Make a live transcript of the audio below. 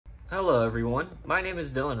Hello everyone, my name is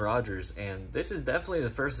Dylan Rogers, and this is definitely the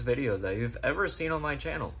first video that you've ever seen on my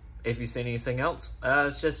channel. If you see anything else,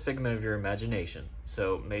 it's just figment of your imagination,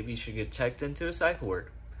 so maybe you should get checked into a psych ward.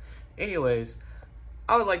 Anyways,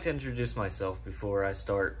 I would like to introduce myself before I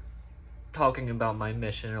start talking about my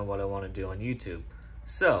mission and what I want to do on YouTube.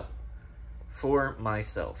 So, for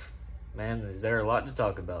myself, man, is there a lot to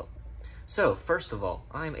talk about. So, first of all,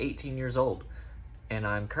 I'm 18 years old, and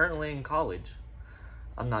I'm currently in college.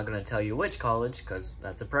 I'm not going to tell you which college because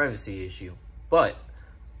that's a privacy issue, but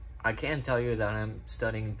I can tell you that I'm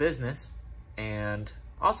studying business and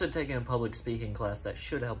also taking a public speaking class that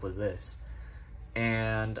should help with this.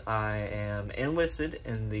 And I am enlisted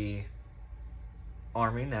in the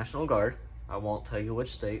Army National Guard. I won't tell you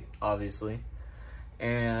which state, obviously.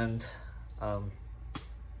 And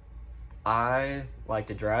I like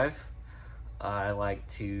to drive. I like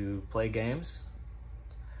to play games.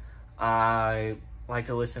 I like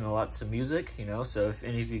to listen to lots of music, so if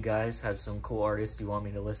any of you guys have some cool artists you want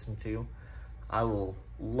me to listen to, I will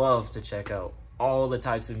love to check out all the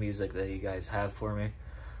types of music that you guys have for me.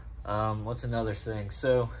 What's another thing?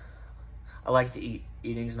 So, I like to eat.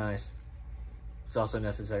 Eating's nice. It's also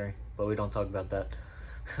necessary, but we don't talk about that.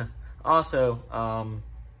 Also,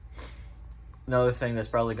 another thing that's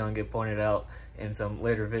probably going to get pointed out in some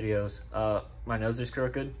later videos, my nose is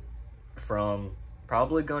crooked from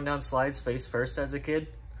probably going down slides face first as a kid.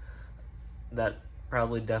 That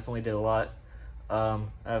probably definitely did a lot. I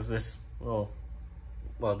have this little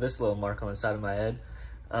mark on the side of my head.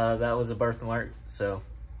 That was a birthmark, so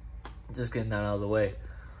just getting that out of the way.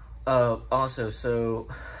 Also, so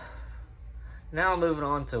now moving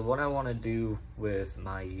on to what I want to do with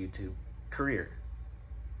my YouTube career.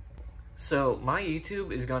 So my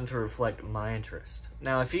YouTube is going to reflect my interest.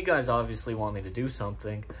 Now, if you guys obviously want me to do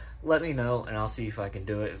something, let me know and I'll see if I can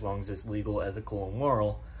do it as long as it's legal, ethical, and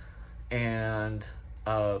moral. And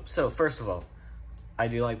so first of all, I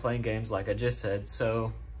do like playing games like I just said,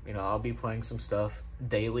 so I'll be playing some stuff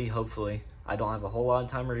daily, hopefully. I don't have a whole lot of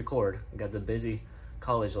time to record. I got the busy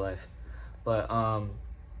college life. But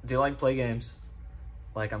do like play games.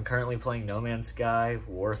 Like I'm currently playing No Man's Sky,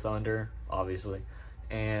 War Thunder, obviously.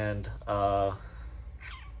 And Arma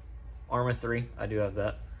 3, I do have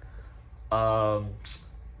that.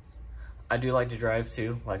 I do like to drive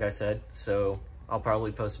too, like I said, so I'll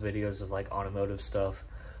probably post videos of like automotive stuff,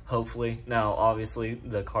 hopefully. Now, obviously,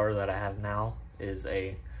 the car that I have now is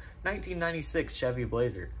a 1996 Chevy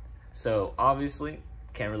Blazer, so obviously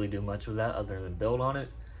can't really do much with that other than build on it.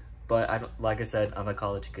 But like I said, I'm a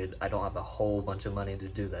college kid. I don't have a whole bunch of money to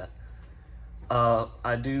do that.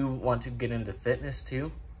 I do want to get into fitness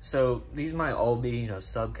too. So these might all be,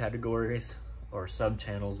 subcategories or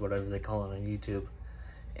sub-channels, whatever they call it on YouTube.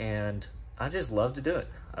 And I just love to do it.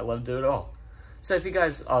 I love to do it all. So if you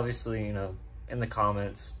guys, obviously, in the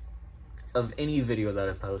comments of any video that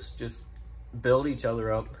I post, just build each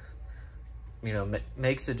other up,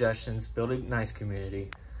 make suggestions, build a nice community.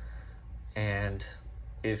 And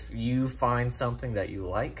if you find something that you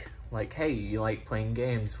like, hey, you like playing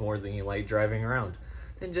games more than you like driving around,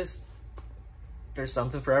 then there's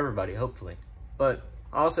something for everybody, hopefully. But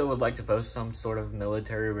I also would like to post some sort of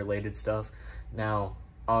military related stuff. Now,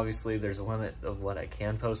 obviously there's a limit of what I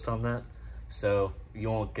can post on that, so you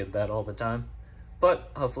won't get that all the time, but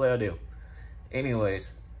hopefully I do.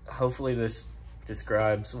 Anyways, hopefully this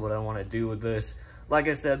describes what I want to do with this. Like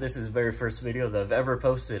I said, this is the very first video that I've ever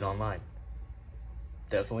posted online.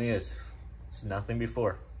 Definitely is. It's nothing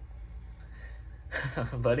before.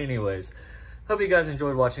 But anyways, hope you guys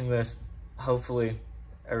enjoyed watching this. Hopefully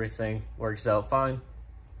everything works out fine.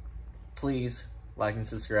 Please like and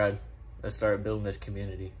subscribe. Let's start building this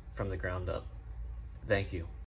community from the ground up. Thank you.